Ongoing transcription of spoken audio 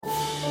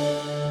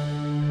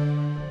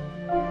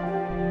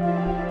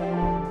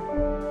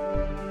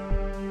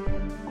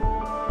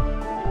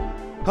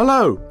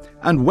Hello,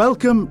 and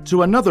welcome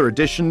to another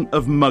edition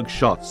of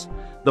Mugshots,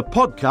 the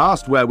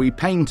podcast where we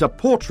paint a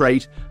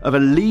portrait of a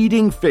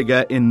leading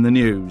figure in the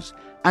news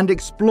and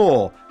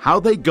explore how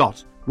they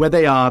got where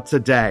they are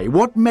today,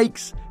 what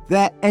makes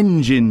their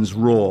engines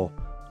roar,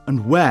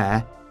 and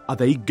where are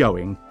they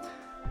going.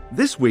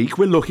 This week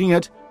we're looking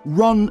at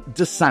Ron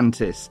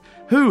DeSantis,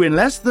 who in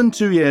less than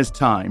 2 years'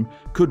 time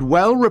could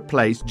well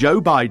replace Joe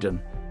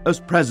Biden as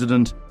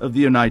President of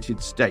the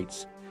United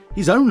States.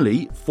 He's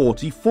only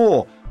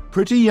 44,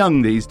 pretty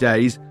young these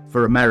days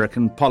for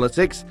American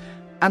politics,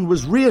 and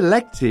was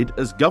re-elected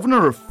as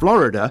governor of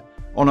Florida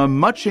on a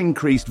much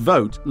increased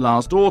vote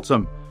last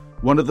autumn,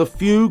 one of the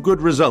few good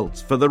results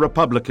for the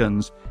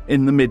Republicans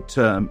in the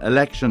midterm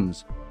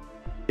elections.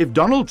 If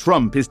Donald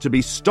Trump is to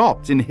be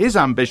stopped in his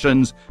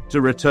ambitions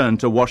to return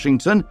to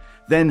Washington,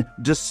 then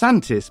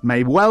DeSantis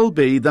may well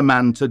be the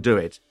man to do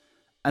it.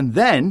 And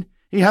then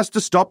he has to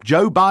stop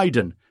Joe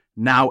Biden,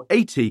 now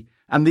 80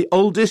 and the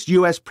oldest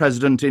US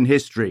president in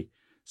history,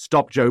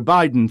 stop Joe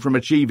Biden from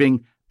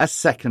achieving a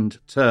second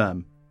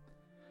term.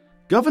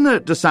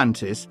 Governor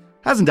DeSantis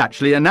hasn't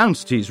actually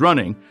announced he's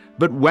running,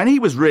 but when he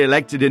was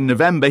re-elected in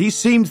November, he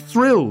seemed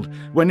thrilled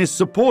when his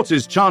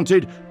supporters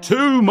chanted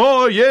 2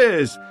 more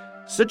years,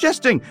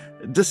 suggesting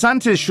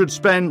DeSantis should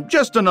spend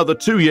just another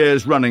 2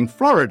 years running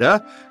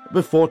Florida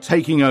before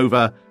taking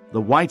over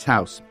the White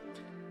House.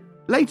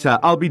 Later,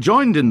 I'll be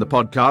joined in the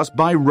podcast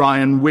by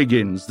Ryan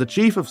Wiggins, the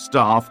Chief of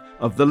Staff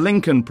of the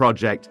Lincoln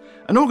Project,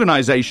 an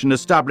organisation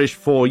established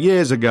 4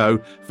 years ago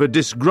for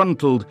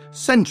disgruntled,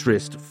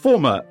 centrist,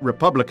 former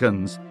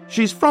Republicans.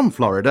 She's from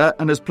Florida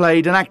and has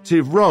played an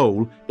active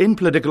role in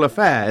political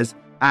affairs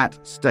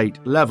at state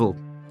level.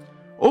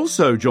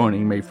 Also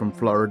joining me from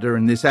Florida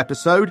in this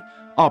episode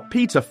are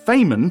Peter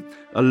Feynman,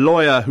 a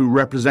lawyer who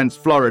represents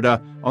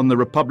Florida on the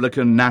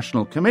Republican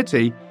National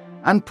Committee,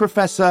 and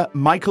Professor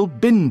Michael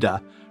Binder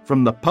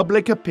from the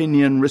Public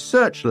Opinion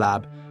Research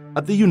Lab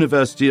at the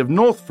University of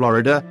North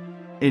Florida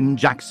in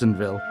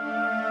Jacksonville.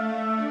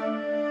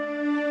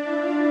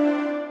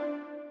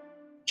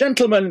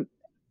 Gentlemen,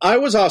 I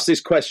was asked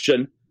this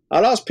question.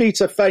 I'll ask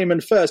Peter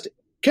Feynman first.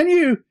 Can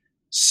you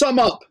sum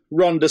up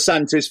Ron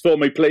DeSantis for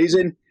me, please,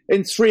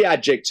 in 3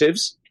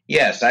 adjectives?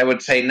 Yes, I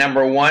would say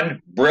number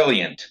 1,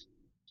 brilliant.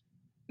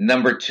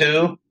 Number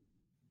 2,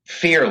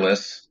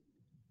 fearless.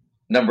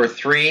 Number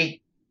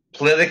 3,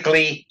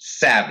 politically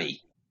savvy.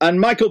 And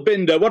Michael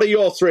Binder, what are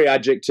your 3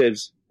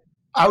 adjectives?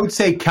 I would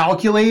say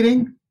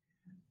calculating.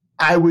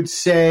 I would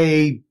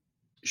say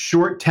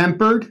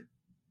short-tempered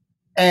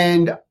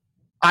and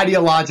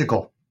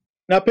ideological.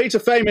 Now, Peter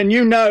Feynman,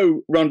 you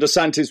know Ron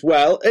DeSantis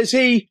well. Is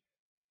he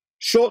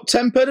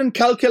short-tempered and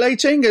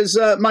calculating, as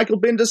Michael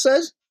Binder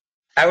says?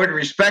 I would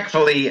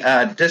respectfully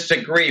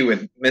disagree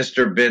with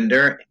Mr.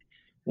 Binder.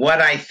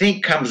 What I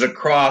think comes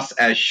across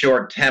as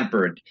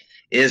short-tempered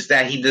is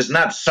that he does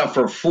not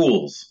suffer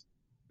fools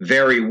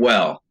very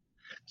well.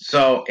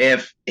 So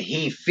if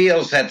he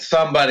feels that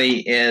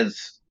somebody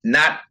is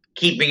not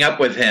keeping up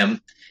with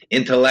him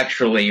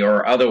intellectually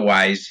or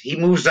otherwise, he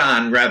moves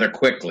on rather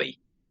quickly.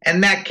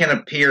 And that can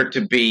appear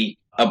to be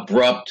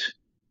abrupt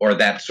or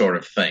that sort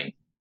of thing.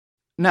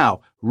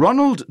 Now,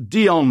 Ronald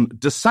Dion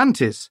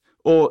DeSantis,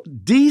 or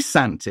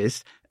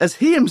DeSantis, as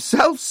he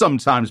himself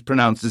sometimes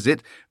pronounces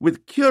it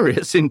with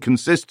curious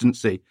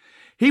inconsistency.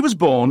 He was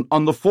born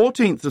on the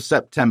 14th of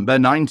September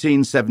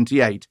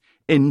 1978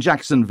 in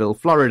Jacksonville,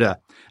 Florida.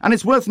 And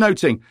it's worth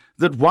noting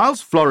that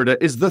whilst Florida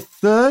is the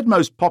 3rd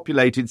most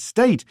populated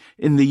state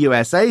in the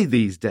USA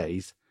these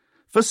days,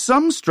 for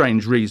some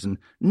strange reason,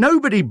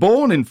 nobody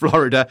born in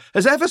Florida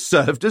has ever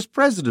served as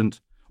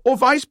president, or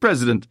vice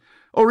president,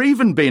 or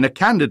even been a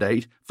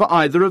candidate for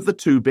either of the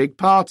 2 big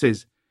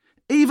parties.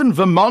 Even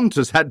Vermont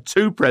has had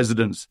 2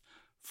 presidents.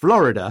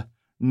 Florida,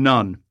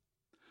 none.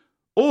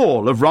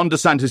 All of Ron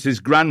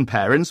DeSantis'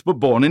 grandparents were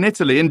born in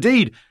Italy.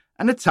 Indeed,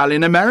 an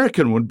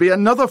Italian-American would be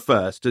another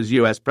first as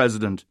US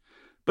president.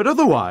 But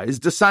otherwise,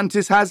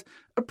 DeSantis has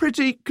a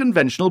pretty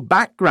conventional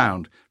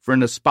background for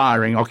an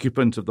aspiring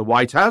occupant of the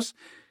White House.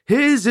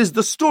 His is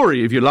the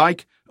story, if you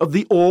like, of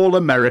the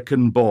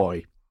all-American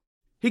boy.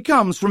 He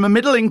comes from a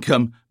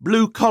middle-income,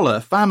 blue-collar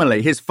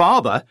family. His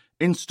father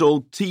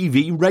installed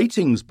TV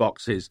ratings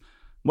boxes,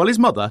 while his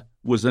mother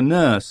was a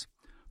nurse.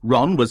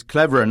 Ron was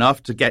clever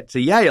enough to get to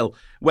Yale,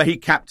 where he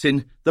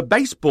captained the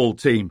baseball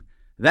team.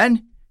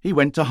 Then he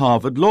went to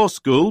Harvard Law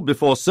School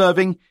before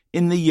serving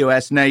in the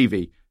US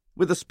Navy,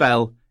 with a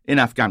spell in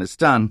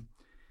Afghanistan.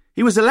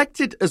 He was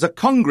elected as a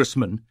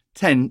congressman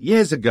 10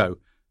 years ago,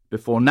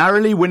 before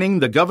narrowly winning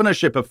the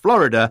governorship of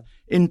Florida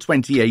in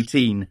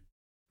 2018.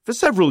 For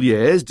several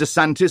years,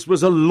 DeSantis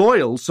was a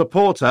loyal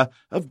supporter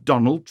of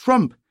Donald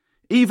Trump,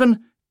 even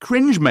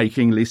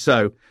cringe-makingly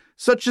so,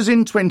 such as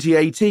in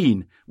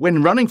 2018,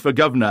 when running for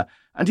governor,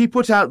 and he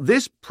put out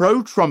this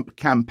pro-Trump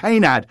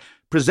campaign ad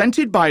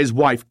presented by his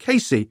wife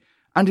Casey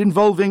and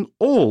involving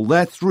all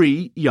their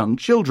 3 young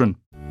children.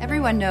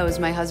 Everyone knows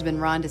my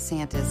husband, Ron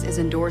DeSantis, is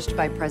endorsed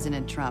by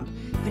President Trump,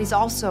 but he's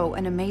also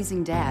an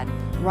amazing dad.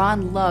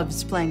 Ron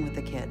loves playing with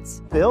the kids.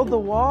 Build the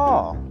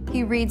wall.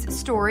 He reads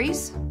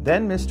stories.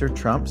 Then Mr.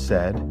 Trump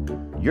said,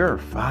 "You're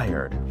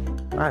fired."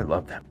 I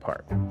love that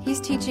part. He's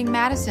teaching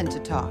Madison to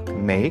talk.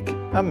 Make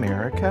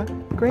America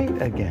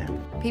great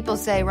again. People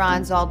say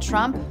Ron's all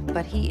Trump,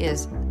 but he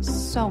is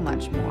so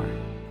much more.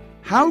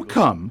 How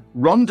come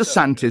Ron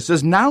DeSantis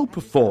has now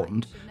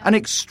performed an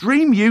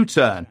extreme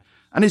U-turn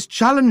and is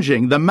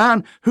challenging the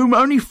man whom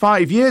only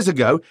 5 years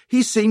ago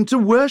he seemed to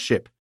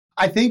worship?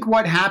 I think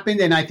what happened,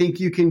 and I think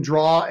you can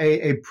draw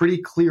a pretty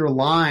clear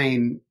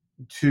line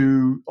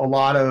to a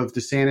lot of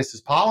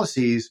DeSantis'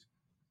 policies,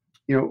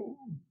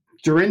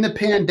 during the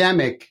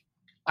pandemic,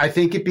 I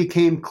think it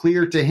became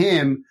clear to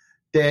him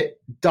that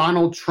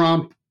Donald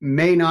Trump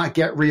may not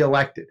get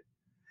reelected.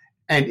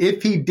 And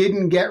if he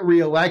didn't get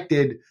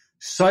reelected,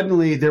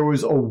 suddenly there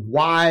was a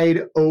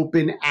wide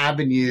open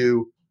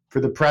avenue for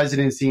the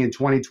presidency in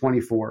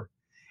 2024.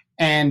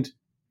 And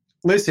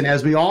listen,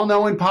 as we all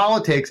know in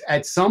politics,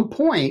 at some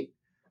point,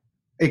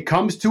 it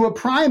comes to a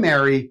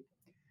primary,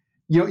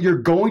 you're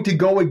going to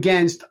go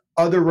against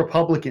other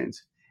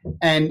Republicans.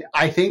 And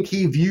I think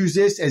he views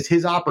this as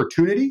his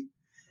opportunity.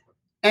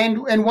 And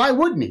why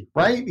wouldn't he,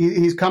 right?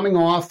 He's coming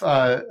off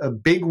a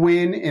big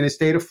win in the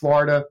state of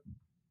Florida.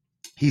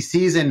 He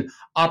sees an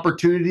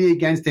opportunity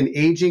against an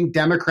aging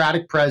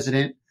Democratic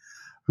president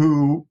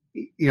who,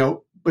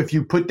 if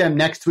you put them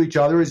next to each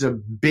other, is a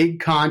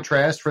big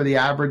contrast for the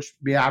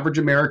average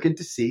American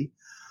to see.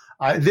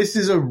 This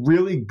is a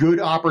really good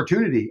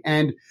opportunity.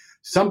 And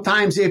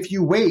sometimes if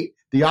you wait,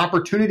 the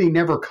opportunity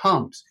never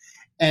comes.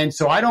 And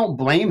so I don't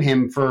blame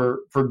him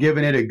for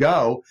giving it a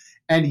go.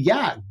 And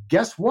yeah,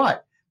 guess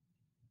what?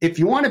 If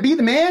you want to be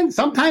the man,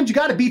 sometimes you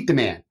got to beat the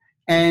man.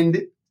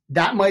 And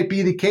that might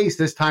be the case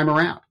this time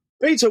around.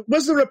 Peter,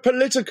 was there a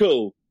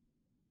political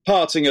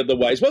parting of the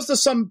ways? Was there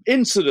some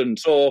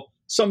incident or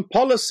some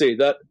policy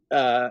that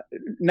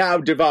now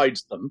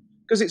divides them?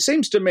 Because it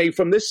seems to me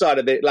from this side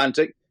of the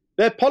Atlantic,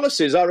 their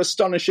policies are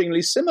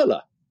astonishingly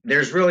similar.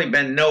 There's really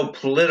been no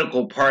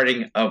political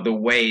parting of the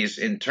ways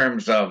in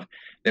terms of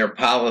their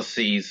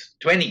policies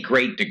to any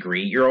great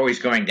degree. You're always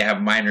going to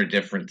have minor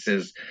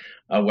differences,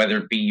 whether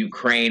it be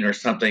Ukraine or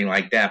something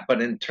like that.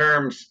 But in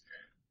terms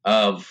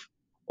of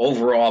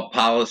overall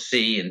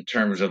policy, in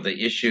terms of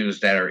the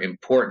issues that are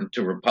important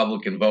to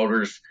Republican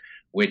voters,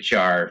 which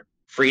are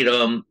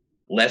freedom,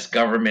 less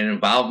government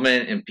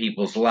involvement in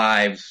people's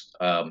lives,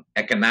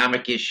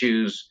 economic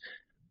issues,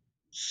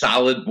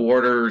 solid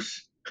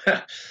borders,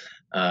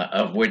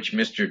 of which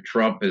Mr.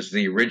 Trump is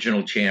the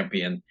original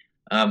champion.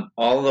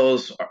 All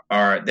those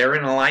they're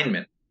in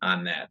alignment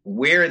on that.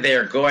 Where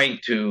they're going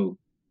to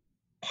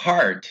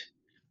part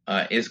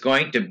is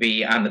going to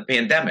be on the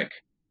pandemic,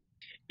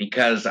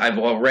 because I've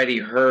already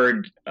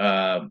heard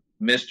Mr.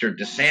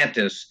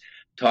 DeSantis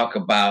talk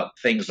about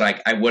things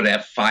like, I would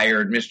have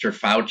fired Mr.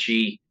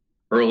 Fauci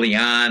early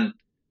on.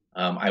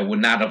 I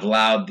would not have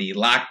allowed the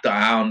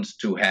lockdowns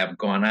to have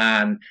gone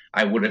on.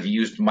 I would have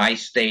used my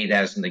state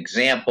as an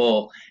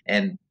example.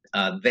 And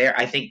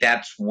I think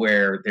that's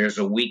where there's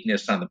a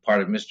weakness on the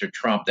part of Mr.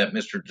 Trump that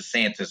Mr.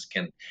 DeSantis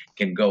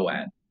can go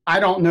at. I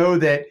don't know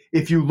that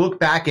if you look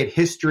back at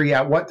history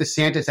at what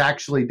DeSantis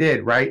actually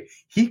did, right?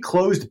 He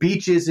closed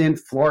beaches in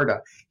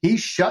Florida. He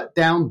shut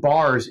down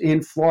bars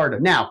in Florida.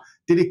 Now,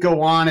 did it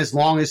go on as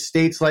long as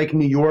states like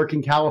New York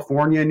and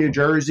California and New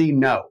Jersey?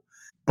 No.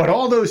 But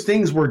all those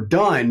things were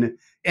done,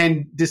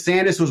 and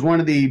DeSantis was one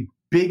of the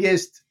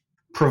biggest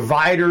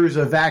providers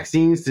of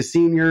vaccines to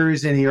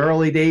seniors in the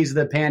early days of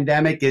the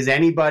pandemic as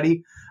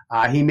anybody.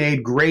 He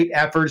made great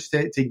efforts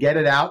to get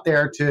it out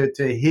there to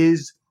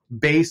his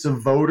base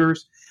of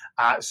voters.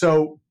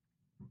 So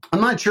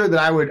I'm not sure that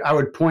I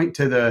would point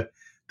to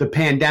the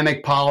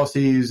pandemic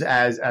policies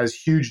as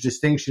huge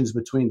distinctions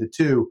between the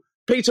two.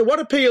 Peter, what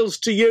appeals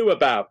to you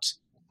about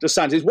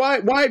DeSantis?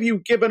 Why have you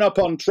given up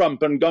on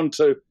Trump and gone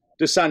to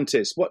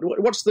DeSantis?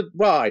 What's the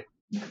why?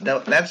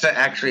 That's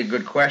actually a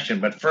good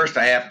question. But first,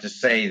 I have to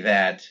say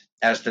that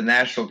as the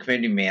national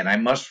committee man, I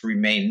must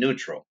remain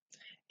neutral,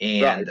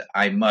 and right.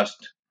 I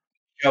must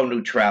show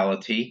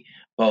neutrality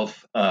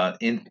both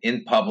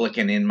in public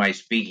and in my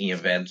speaking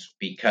events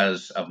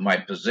because of my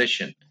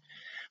position.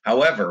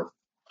 However,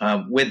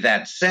 with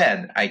that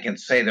said, I can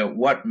say that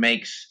what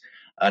makes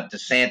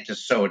DeSantis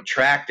so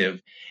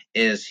attractive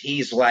is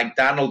he's like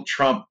Donald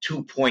Trump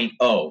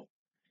 2.0.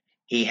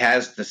 He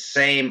has the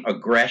same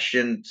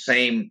aggression,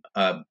 same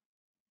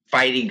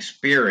fighting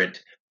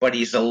spirit, but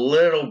he's a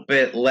little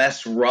bit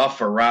less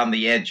rough around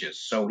the edges.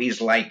 So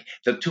he's like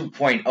the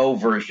 2.0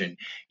 version.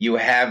 You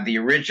have the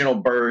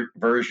original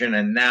version,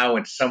 and now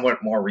it's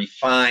somewhat more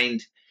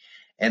refined.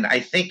 And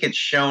I think it's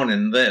shown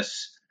in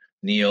this,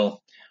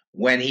 Neil,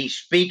 when he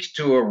speaks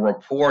to a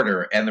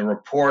reporter and the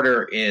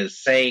reporter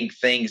is saying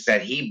things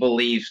that he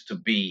believes to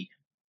be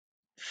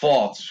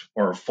false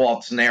or a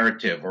false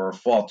narrative or a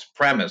false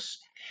premise,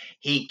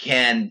 he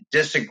can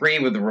disagree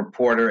with the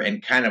reporter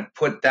and kind of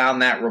put down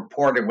that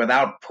reporter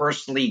without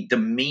personally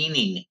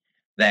demeaning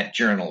that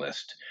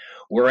journalist.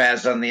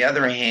 Whereas on the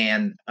other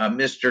hand,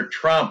 Mr.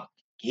 Trump,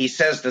 he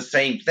says the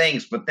same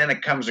things, but then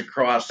it comes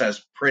across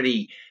as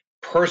pretty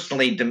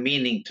personally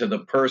demeaning to the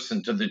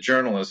person, to the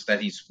journalist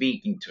that he's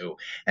speaking to.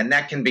 And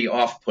that can be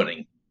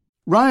off-putting.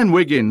 Ryan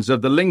Wiggins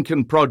of the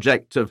Lincoln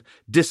Project of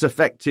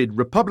Disaffected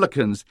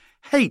Republicans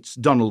hates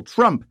Donald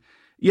Trump,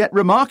 yet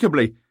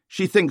remarkably,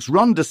 she thinks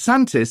Ron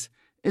DeSantis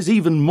is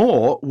even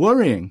more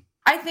worrying.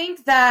 I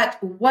think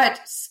that what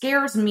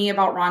scares me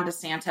about Ron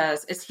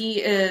DeSantis is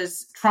he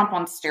is Trump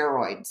on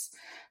steroids.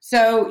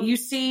 So you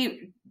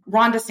see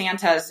Ron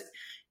DeSantis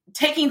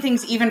taking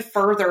things even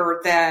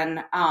further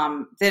than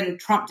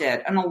Trump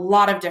did in a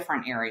lot of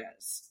different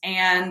areas.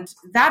 And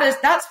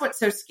that's what's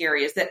so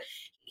scary, is that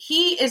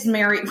he is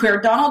married,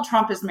 where Donald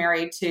Trump is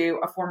married to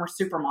a former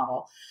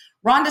supermodel.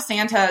 Ron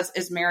DeSantis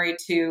is married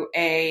to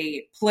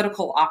a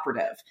political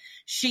operative.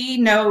 She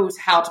knows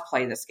how to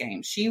play this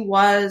game. She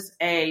was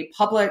a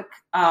public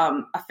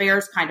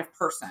affairs kind of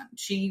person.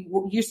 She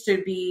used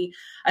to be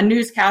a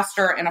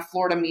newscaster in a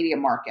Florida media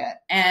market.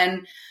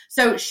 And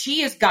so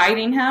she is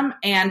guiding him.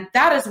 And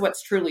that is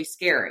what's truly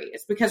scary.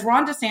 It's because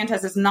Ron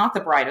DeSantis is not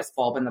the brightest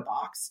bulb in the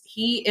box.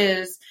 He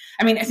is,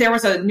 there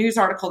was a news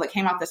article that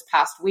came out this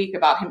past week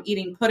about him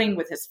eating pudding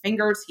with his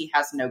fingers. He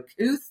has no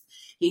couth.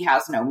 He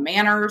has no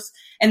manners.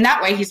 And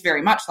that way, he's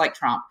very much like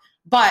Trump.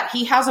 But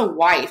he has a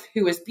wife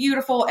who is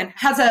beautiful and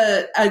has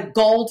a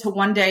goal to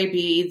one day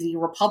be the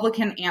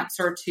Republican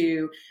answer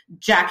to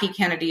Jackie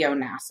Kennedy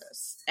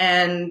Onassis.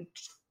 And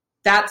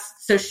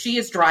so she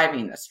is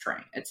driving this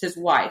train. It's his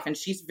wife, and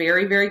she's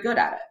very, very good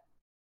at it.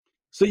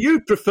 So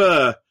you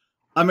prefer,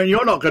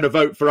 you're not going to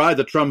vote for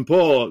either Trump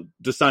or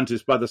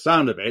DeSantis by the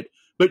sound of it,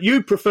 but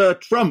you prefer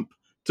Trump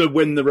to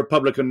win the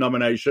Republican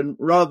nomination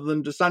rather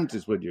than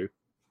DeSantis, would you?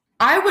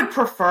 I would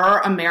prefer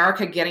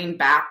America getting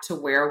back to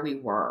where we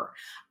were.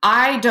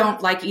 I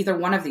don't like either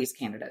one of these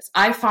candidates.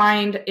 I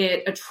find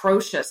it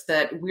atrocious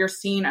that we're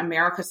seeing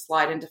America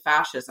slide into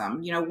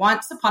fascism.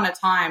 Once upon a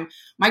time,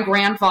 my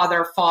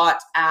grandfather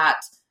fought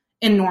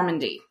in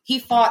Normandy. He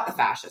fought the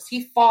fascists.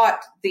 He fought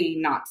the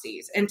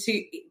Nazis. And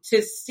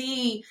to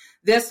see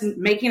this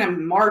making a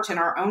march in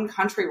our own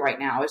country right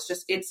now,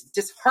 it's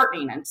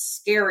disheartening and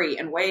scary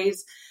in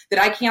ways that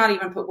I can't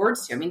even put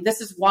words to. This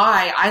is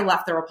why I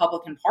left the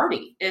Republican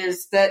Party,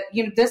 is that,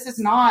 this is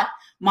not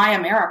my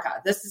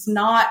America. This is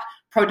not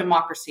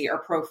pro-democracy or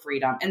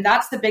pro-freedom. And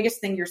that's the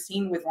biggest thing you're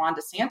seeing with Ron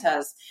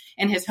DeSantis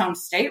in his home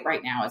state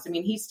right now is,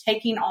 he's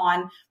taking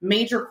on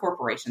major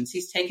corporations.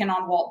 He's taken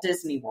on Walt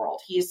Disney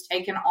World. He's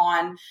taken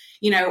on,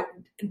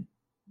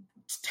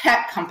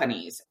 tech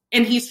companies,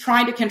 and he's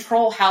trying to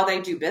control how they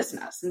do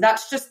business. And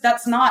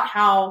that's not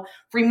how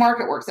free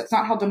market works. That's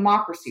not how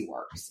democracy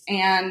works.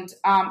 And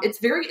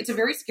it's a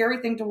very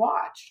scary thing to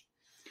watch.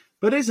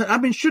 But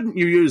shouldn't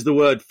you use the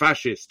word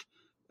fascist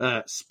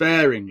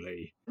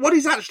sparingly? What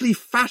is actually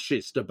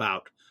fascist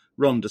about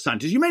Ron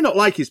DeSantis? You may not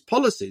like his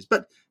policies,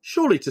 but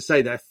surely to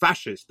say they're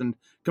fascist and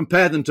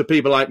compare them to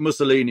people like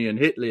Mussolini and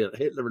Hitler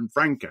and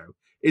Franco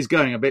is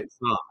going a bit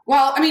far.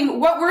 Well,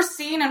 what we're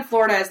seeing in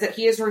Florida is that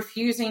he is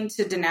refusing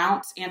to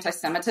denounce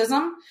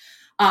anti-Semitism.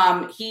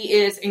 He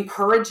is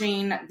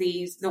encouraging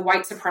the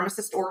white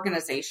supremacist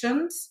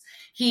organizations.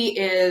 He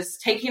is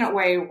taking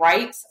away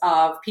rights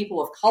of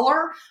people of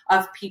color,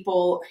 of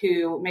people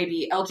who may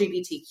be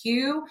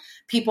LGBTQ,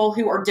 people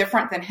who are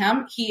different than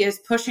him. He is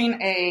pushing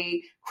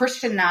a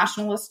Christian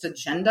nationalist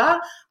agenda.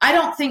 I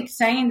don't think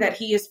saying that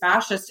he is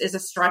fascist is a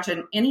stretch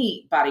in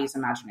anybody's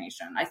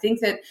imagination. I think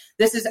that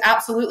this is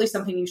absolutely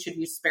something you should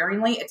use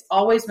sparingly. It's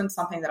always been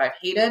something that I've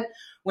hated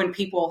when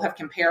people have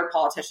compared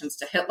politicians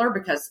to Hitler,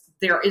 because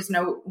there is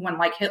no one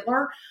like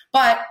Hitler.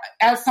 But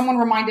as someone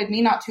reminded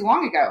me not too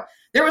long ago,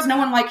 there was no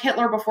one like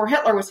Hitler before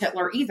Hitler was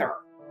Hitler either.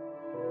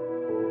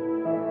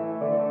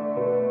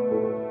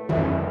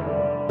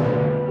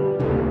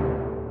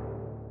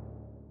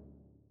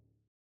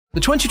 The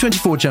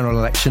 2024 general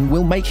election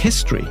will make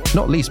history,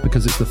 not least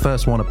because it's the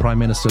first one a Prime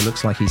Minister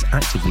looks like he's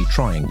actively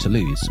trying to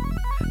lose.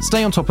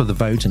 Stay on top of the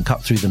vote and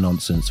cut through the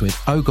nonsense with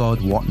Oh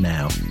God, What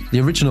Now?, the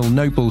original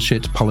no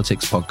bullshit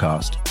politics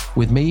podcast.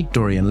 With me,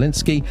 Dorian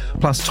Linsky,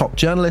 plus top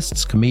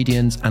journalists,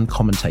 comedians and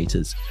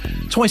commentators.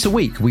 Twice a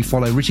week, we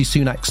follow Rishi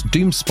Sunak's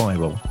doom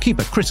spiral, keep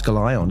a critical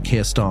eye on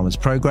Keir Starmer's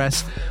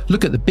progress,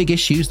 look at the big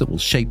issues that will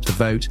shape the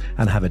vote,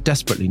 and have a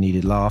desperately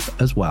needed laugh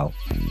as well.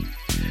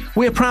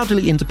 We're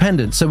proudly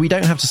independent, so we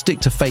don't have to stick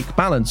to fake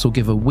balance or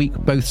give a weak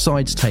both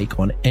sides take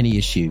on any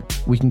issue.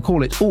 We can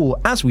call it all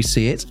as we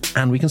see it,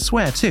 and we can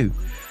swear too.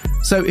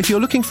 So if you're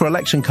looking for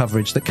election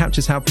coverage that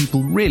captures how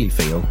people really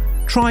feel,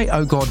 try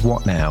Oh God,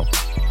 What Now?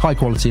 High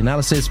quality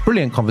analysis,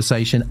 brilliant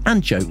conversation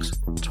and jokes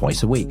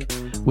twice a week,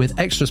 with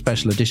extra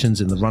special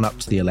editions in the run-up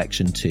to the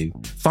election too.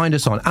 Find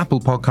us on Apple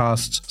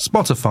Podcasts,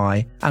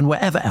 Spotify and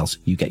wherever else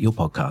you get your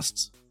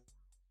podcasts.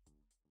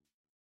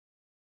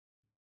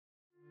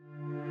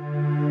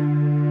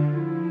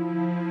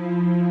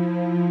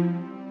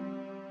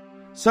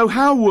 So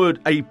how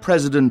would a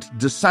President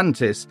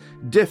DeSantis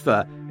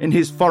differ in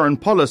his foreign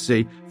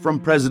policy from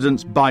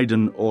Presidents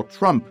Biden or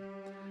Trump?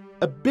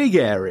 A big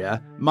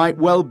area might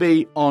well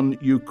be on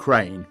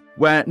Ukraine,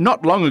 where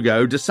not long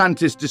ago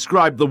DeSantis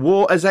described the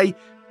war as a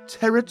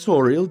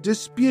territorial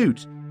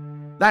dispute.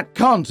 That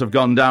can't have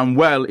gone down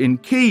well in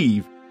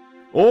Kyiv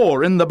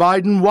or in the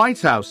Biden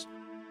White House.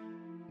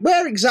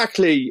 Where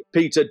exactly,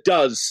 Peter,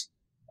 does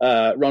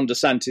Ron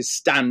DeSantis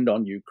stand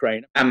on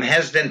Ukraine? I'm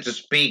hesitant to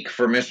speak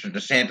for Mr.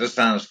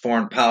 DeSantis on his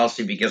foreign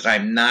policy because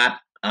I'm not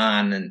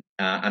on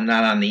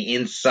the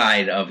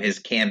inside of his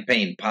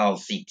campaign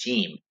policy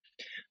team.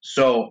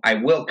 So I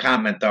will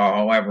comment, though,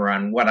 however,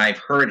 on what I've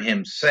heard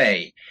him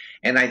say.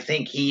 And I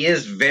think he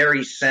is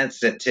very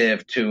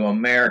sensitive to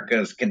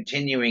America's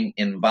continuing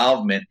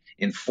involvement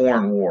in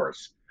foreign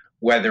wars,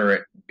 whether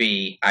it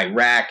be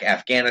Iraq,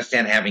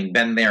 Afghanistan, having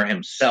been there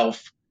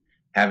himself,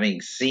 having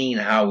seen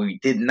how we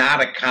did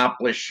not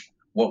accomplish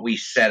what we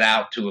set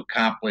out to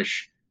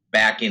accomplish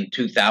back in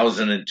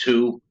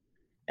 2002.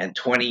 And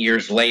 20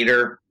 years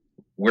later,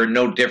 we're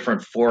no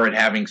different for it,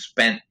 having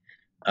spent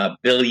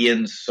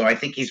billions. So I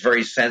think he's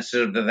very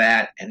sensitive to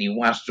that, and he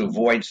wants to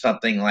avoid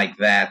something like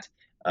that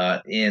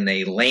in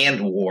a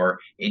land war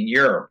in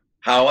Europe.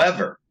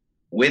 However,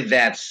 with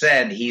that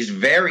said, he's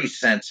very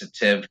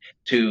sensitive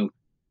to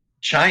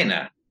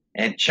China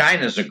and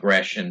China's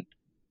aggression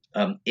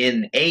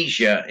in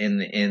Asia,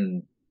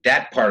 in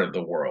that part of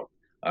the world.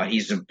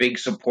 He's a big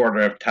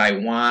supporter of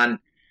Taiwan,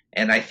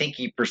 and I think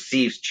he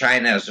perceives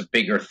China as a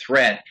bigger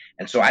threat.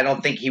 And so I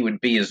don't think he would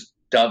be as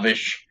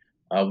dovish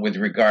with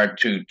regard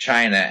to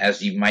China as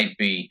he might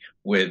be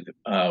with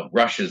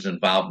Russia's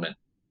involvement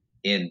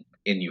in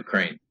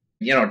Ukraine.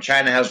 You know,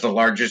 China has the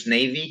largest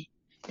navy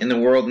in the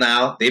world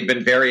now. They've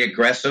been very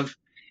aggressive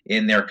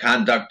in their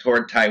conduct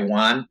toward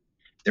Taiwan.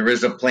 There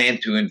is a plan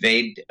to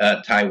invade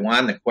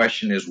Taiwan. The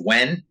question is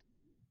when.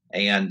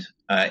 And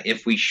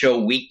if we show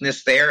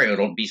weakness there,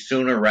 it'll be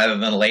sooner rather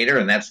than later,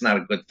 and that's not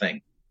a good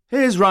thing.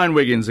 Here's Ryan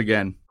Wiggins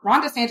again.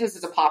 Ron DeSantis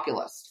is a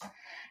populist.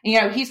 You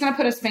know, he's going to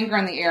put his finger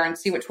in the air and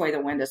see which way the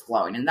wind is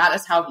blowing, and that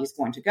is how he's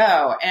going to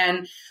go.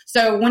 And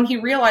so when he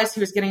realized he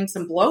was getting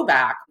some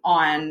blowback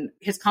on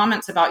his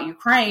comments about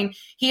Ukraine,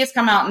 he has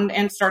come out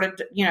and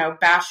started,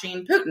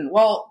 bashing Putin.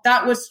 Well,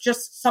 that was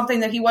just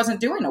something that he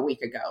wasn't doing a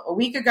week ago. A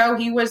week ago,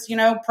 he was,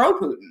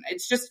 pro-Putin.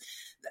 It's just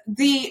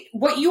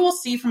what you will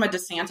see from a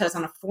DeSantis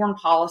on a foreign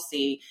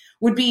policy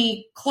would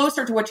be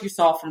closer to what you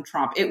saw from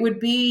Trump. It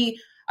would be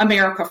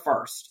America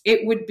first.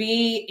 It would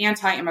be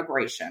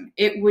anti-immigration.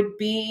 It would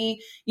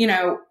be,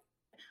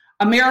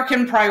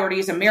 American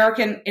priorities, and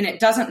it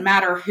doesn't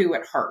matter who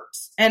it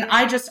hurts. And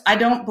I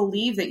don't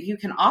believe that you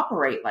can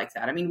operate like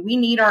that. I mean, we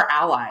need our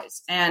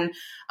allies. And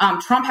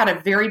Trump had a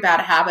very bad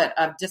habit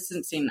of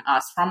distancing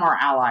us from our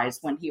allies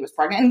when he was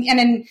president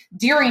and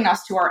endearing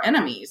us to our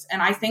enemies.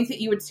 And I think that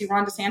you would see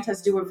Ron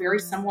DeSantis do a very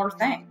similar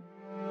thing.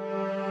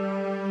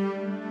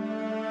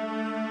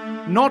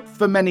 Not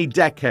for many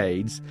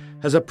decades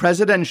has a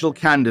presidential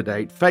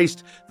candidate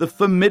faced the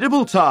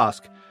formidable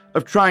task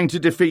of trying to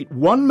defeat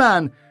one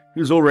man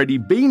who's already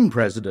been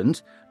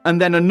president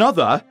and then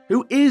another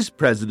who is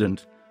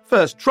president.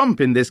 First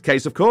Trump in this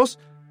case, of course,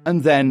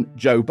 and then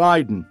Joe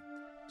Biden.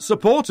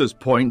 Supporters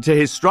point to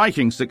his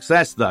striking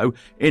success, though,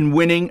 in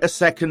winning a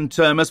second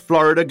term as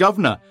Florida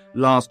governor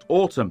last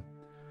autumn.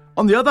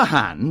 On the other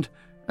hand,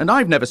 and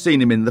I've never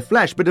seen him in the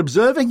flesh, but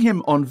observing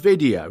him on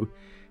video,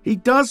 he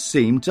does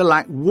seem to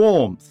lack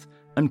warmth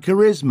and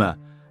charisma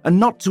and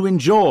not to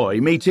enjoy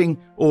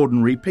meeting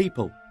ordinary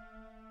people.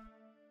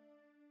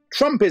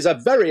 Trump is a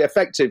very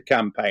effective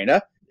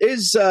campaigner.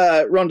 Is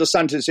Ron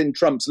DeSantis in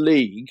Trump's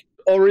league,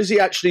 or is he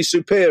actually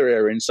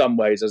superior in some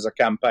ways as a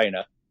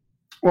campaigner?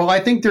 Well, I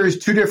think there's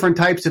two different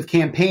types of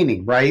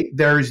campaigning, right?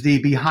 There's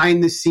the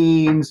behind the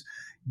scenes,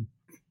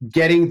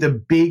 getting the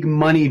big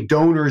money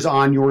donors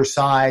on your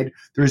side.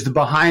 There's the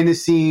behind the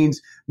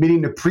scenes,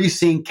 meeting the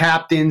precinct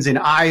captains in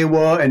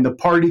Iowa and the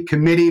party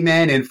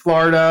committeemen in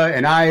Florida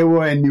and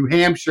Iowa and New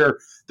Hampshire.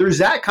 There's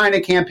that kind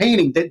of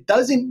campaigning that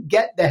doesn't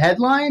get the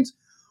headlines,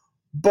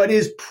 but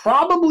is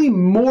probably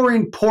more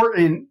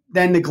important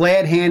than the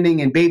glad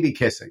handing and baby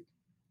kissing.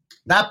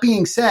 That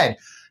being said,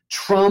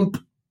 Trump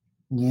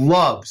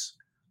loves.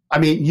 I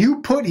mean,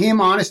 you put him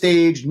on a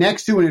stage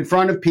next to and in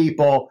front of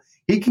people,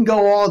 he can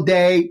go all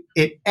day.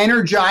 It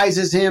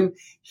energizes him.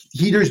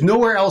 There's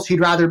nowhere else he'd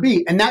rather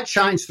be, and that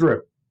shines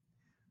through.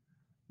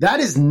 That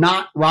is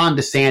not Ron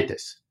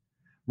DeSantis.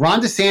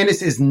 Ron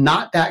DeSantis is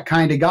not that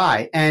kind of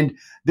guy. And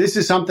this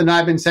is something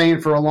I've been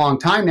saying for a long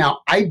time now.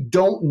 I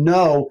don't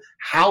know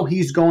how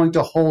he's going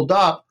to hold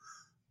up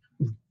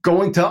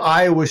going to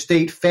Iowa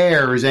state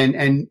fairs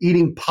and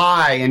eating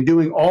pie and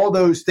doing all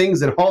those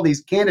things that all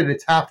these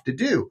candidates have to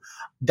do.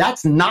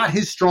 That's not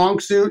his strong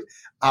suit.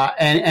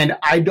 And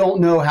I don't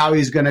know how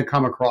he's going to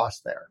come across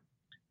there.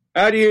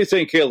 How do you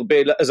think he'll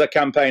be as a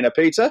campaigner,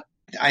 Peter?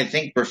 I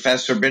think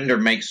Professor Binder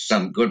makes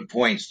some good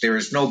points. There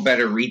is no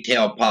better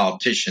retail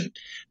politician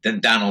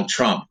than Donald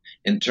Trump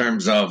in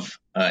terms of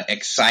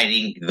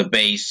exciting the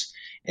base,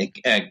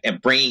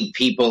 bringing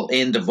people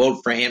in to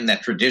vote for him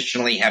that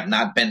traditionally have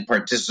not been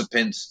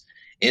participants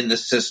in the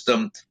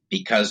system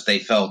because they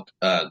felt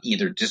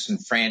either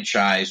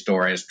disenfranchised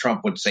or, as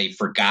Trump would say,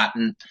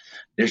 forgotten.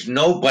 There's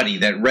nobody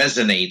that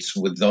resonates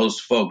with those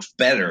folks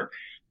better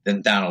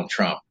than Donald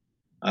Trump.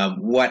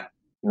 What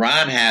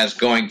Ron has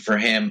going for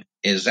him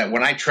is that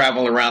when I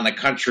travel around the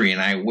country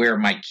and I wear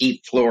my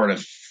Keep Florida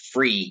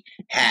Free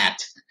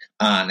hat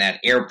at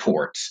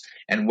airports,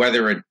 and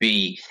whether it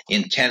be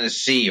in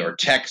Tennessee or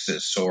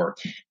Texas or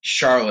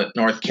Charlotte,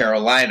 North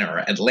Carolina, or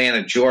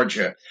Atlanta,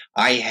 Georgia,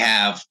 I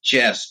have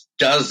just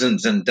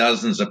dozens and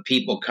dozens of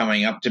people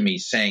coming up to me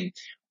saying,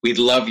 "We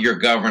love your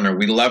governor.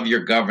 We love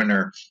your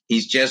governor.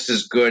 He's just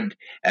as good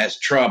as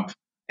Trump,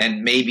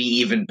 and maybe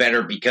even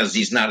better because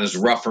he's not as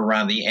rough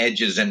around the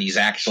edges and he's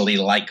actually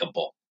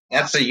likable."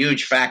 That's a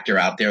huge factor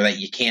out there that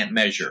you can't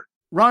measure.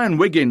 Ryan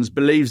Wiggins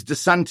believes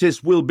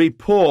DeSantis will be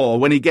poor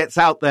when he gets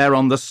out there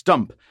on the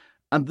stump,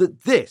 and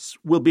that this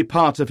will be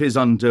part of his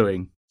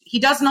undoing. He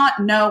does not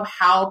know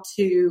how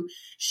to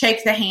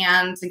shake the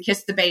hands and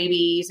kiss the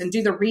babies and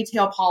do the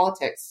retail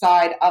politics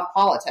side of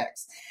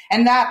politics.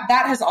 And that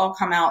has all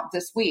come out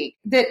this week.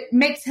 That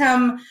makes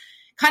him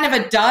kind of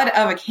a dud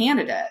of a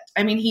candidate.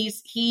 I mean,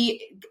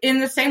 he in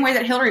the same way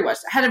that Hillary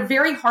was, had a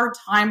very hard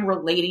time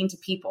relating to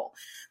people.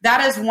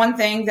 That is one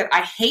thing that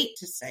I hate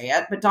to say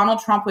it, but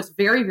Donald Trump was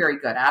very, very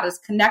good at, is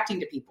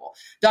connecting to people.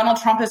 Donald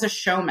Trump is a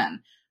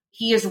showman.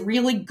 He is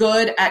really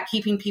good at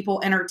keeping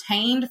people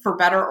entertained, for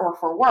better or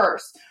for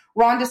worse.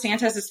 Ron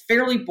DeSantis is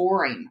fairly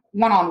boring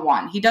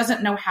one-on-one. He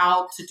doesn't know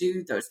how to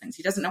do those things.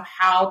 He doesn't know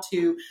how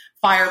to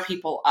fire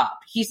people up.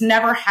 He's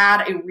never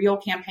had a real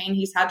campaign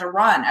he's had to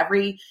run.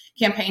 Every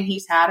campaign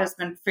he's had has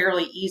been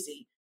fairly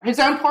easy. His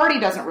own party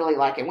doesn't really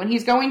like it. When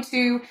he's going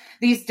to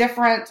these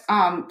different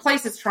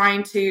places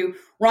trying to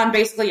run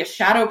basically a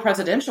shadow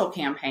presidential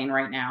campaign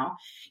right now,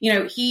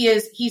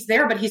 he's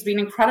there, but he's being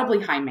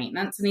incredibly high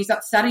maintenance, and he's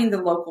upsetting the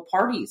local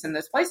parties in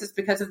those places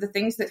because of the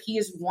things that he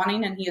is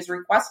wanting and he is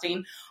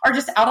requesting are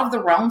just out of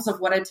the realms of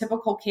what a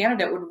typical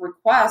candidate would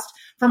request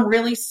from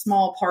really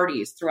small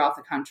parties throughout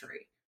the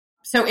country.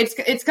 So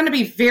it's going to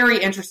be very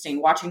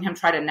interesting watching him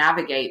try to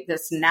navigate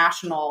this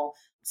national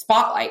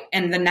spotlight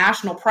and the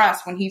national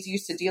press when he's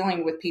used to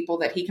dealing with people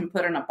that he can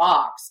put in a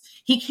box.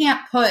 He can't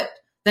put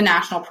the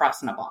national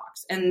press in a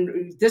box.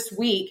 And this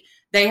week,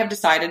 they have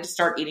decided to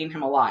start eating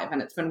him alive,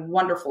 and it's been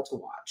wonderful to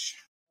watch.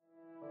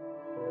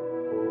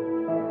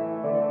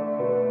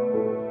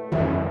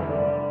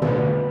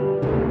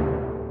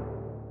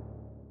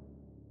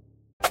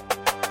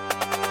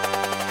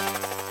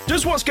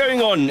 Does what's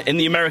going on in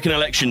the American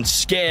election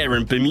scare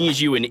and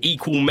bemuse you in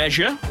equal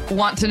measure?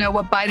 Want to know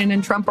what Biden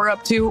and Trump are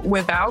up to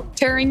without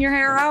tearing your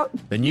hair out?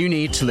 Then you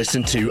need to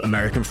listen to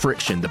American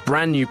Friction, the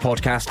brand new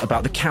podcast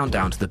about the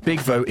countdown to the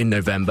big vote in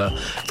November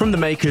from the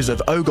makers of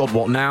Oh God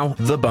What Now,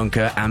 The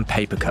Bunker and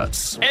Paper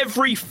Cuts.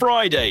 Every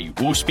Friday,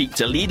 we'll speak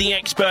to leading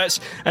experts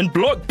and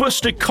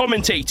blockbuster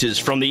commentators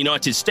from the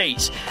United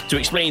States to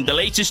explain the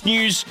latest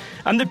news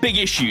and the big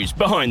issues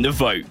behind the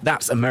vote.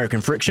 That's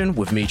American Friction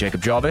with me,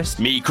 Jacob Jarvis.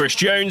 Me, Chris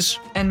Jones.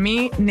 And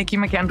me, Nikki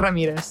McCann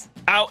Ramirez.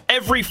 Out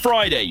every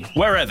Friday,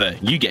 wherever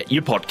you get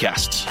your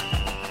podcasts.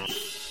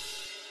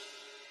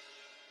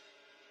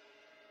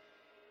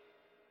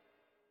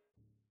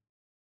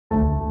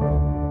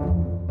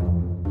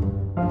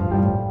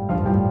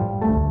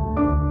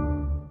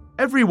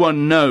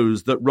 Everyone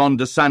knows that Ron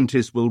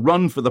DeSantis will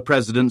run for the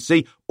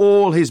presidency.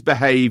 All his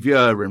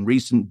behaviour and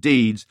recent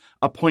deeds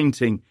are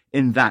pointing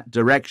in that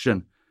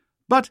direction.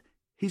 But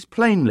he's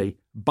plainly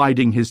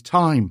biding his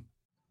time.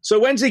 So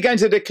when's he going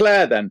to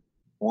declare then?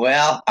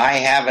 Well, I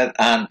have it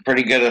on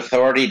pretty good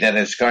authority that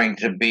it's going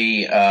to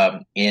be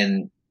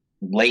in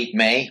late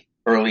May,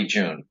 early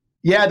June.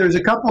 Yeah, there's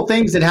a couple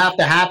things that have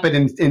to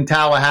happen in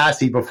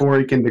Tallahassee before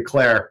he can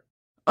declare.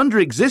 Under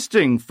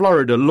existing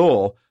Florida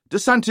law,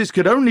 DeSantis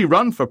could only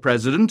run for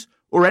president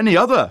or any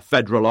other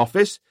federal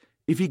office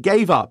if he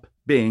gave up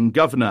being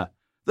governor,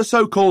 the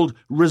so-called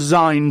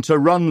resign to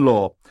run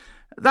law.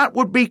 That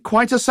would be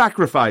quite a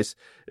sacrifice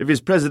if his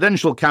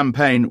presidential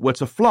campaign were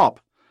to flop.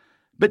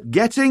 But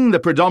getting the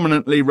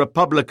predominantly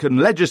Republican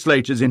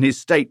legislators in his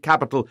state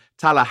capital,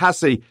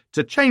 Tallahassee,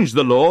 to change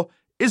the law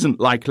isn't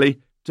likely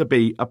to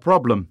be a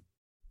problem.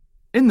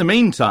 In the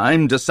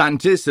meantime,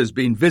 DeSantis has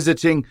been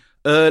visiting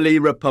early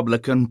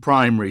Republican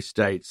primary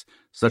states,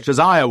 such as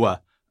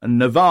Iowa and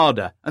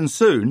Nevada, and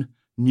soon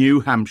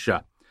New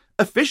Hampshire,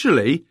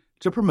 officially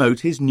to promote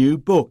his new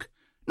book,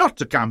 not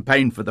to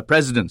campaign for the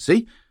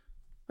presidency.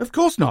 Of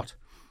course not.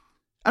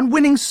 And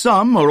winning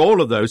some or all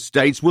of those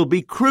states will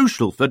be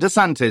crucial for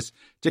DeSantis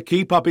to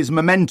keep up his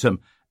momentum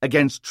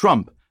against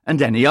Trump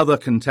and any other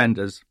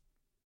contenders.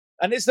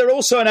 And is there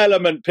also an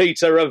element,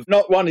 Peter, of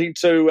not wanting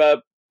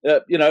to,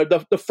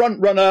 the front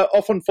runner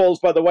often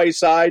falls by the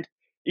wayside.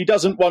 He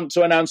doesn't want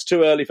to announce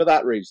too early for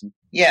that reason.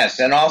 Yes,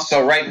 and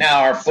also right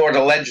now our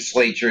Florida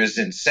legislature is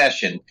in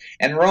session,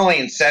 and we're only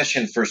in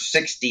session for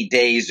 60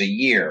 days a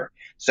year.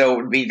 So it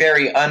would be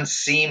very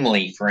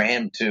unseemly for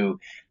him to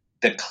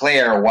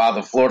declare while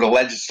the Florida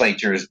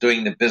legislature is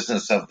doing the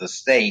business of the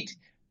state.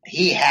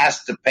 He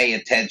has to pay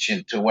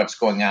attention to what's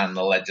going on in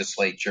the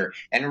legislature.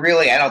 And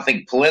really, I don't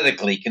think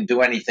politically can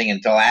do anything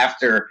until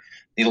after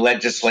the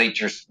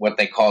legislature, what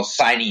they call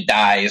sine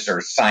dies or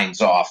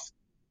signs off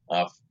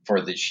for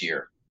this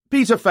year.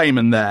 Peter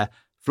Feynman there,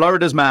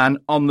 Florida's man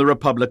on the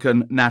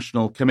Republican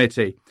National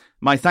Committee.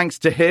 My thanks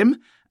to him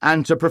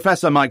and to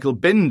Professor Michael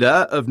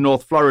Binder of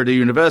North Florida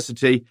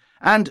University,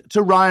 and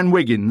to Ryan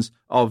Wiggins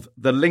of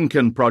the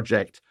Lincoln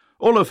Project,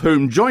 all of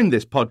whom joined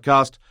this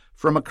podcast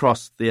from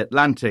across the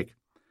Atlantic.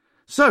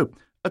 So,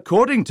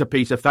 according to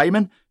Peter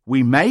Feynman,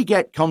 we may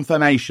get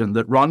confirmation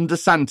that Ron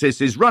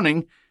DeSantis is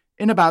running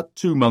in about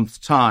 2 months'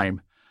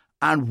 time.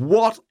 And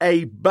what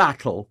a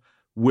battle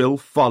will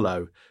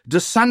follow.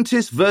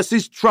 DeSantis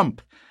versus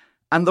Trump.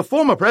 And the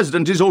former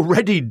president is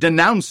already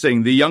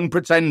denouncing the young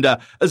pretender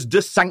as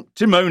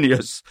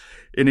desanctimonious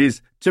in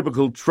his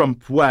typical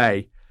Trump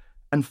way.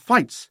 And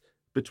fights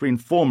between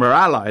former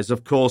allies,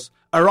 of course,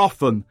 are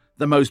often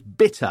the most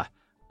bitter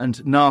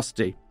and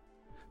nasty.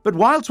 But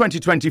while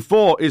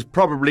 2024 is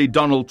probably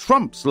Donald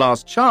Trump's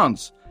last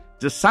chance,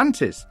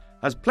 DeSantis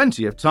has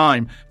plenty of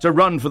time to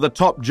run for the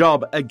top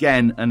job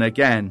again and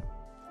again.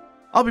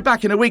 I'll be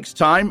back in a week's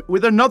time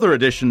with another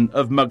edition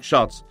of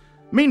Mugshots.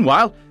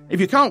 Meanwhile, if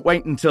you can't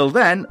wait until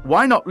then,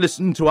 why not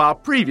listen to our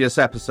previous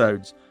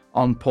episodes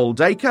on Paul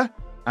Dacre,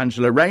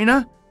 Angela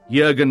Rayner,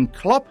 Jurgen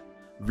Klopp,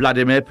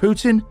 Vladimir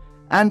Putin,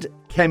 and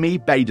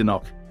Kemi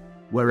Badenoch,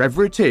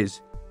 wherever it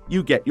is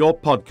you get your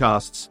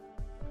podcasts.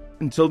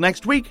 Until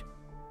next week,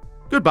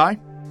 goodbye.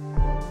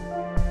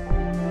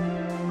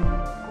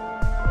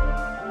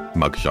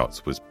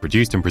 Mugshots was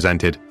produced and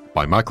presented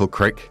by Michael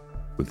Crick,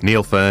 with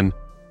Neil Fern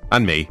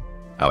and me,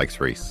 Alex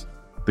Rees.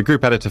 The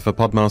group editor for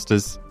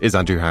Podmasters is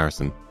Andrew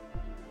Harrison.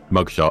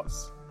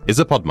 Mugshots is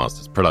a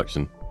Podmasters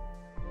production.